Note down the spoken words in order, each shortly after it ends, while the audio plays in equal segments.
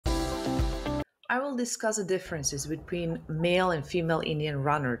I will discuss the differences between male and female Indian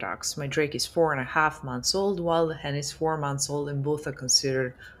runner ducks. My drake is 4.5 months old, while the hen is 4 months old, and both are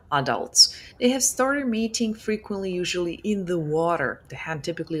considered adults. They have started mating frequently, usually in the water. The hen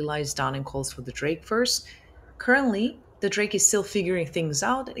typically lies down and calls for the drake first. Currently, the drake is still figuring things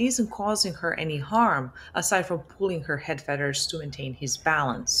out and isn't causing her any harm, aside from pulling her head feathers to maintain his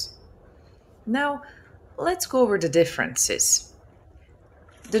balance. Now, let's go over the differences.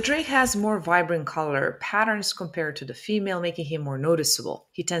 The drake has more vibrant color patterns compared to the female, making him more noticeable.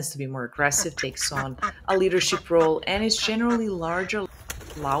 He tends to be more aggressive, takes on a leadership role, and is generally larger,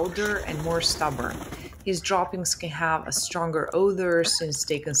 louder, and more stubborn. His droppings can have a stronger odor since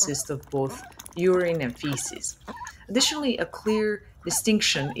they consist of both urine and feces. Additionally, a clear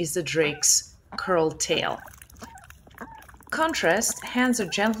distinction is the drake's curled tail. Contrast, hens are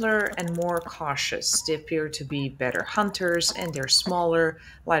gentler and more cautious. They appear to be better hunters, and their smaller,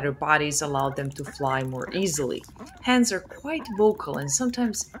 lighter bodies allow them to fly more easily. Hens are quite vocal and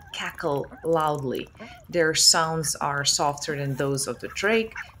sometimes cackle loudly. Their sounds are softer than those of the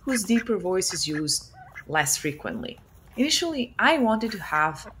drake, whose deeper voice is used less frequently. Initially, I wanted to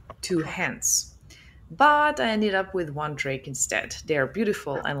have two hens, but I ended up with one drake instead. They are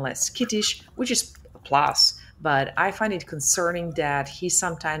beautiful and less skittish, which is a plus, but I find it concerning that he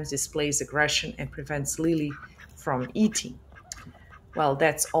sometimes displays aggression and prevents Lily from eating. Well,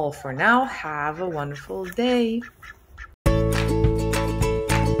 that's all for now. Have a wonderful day.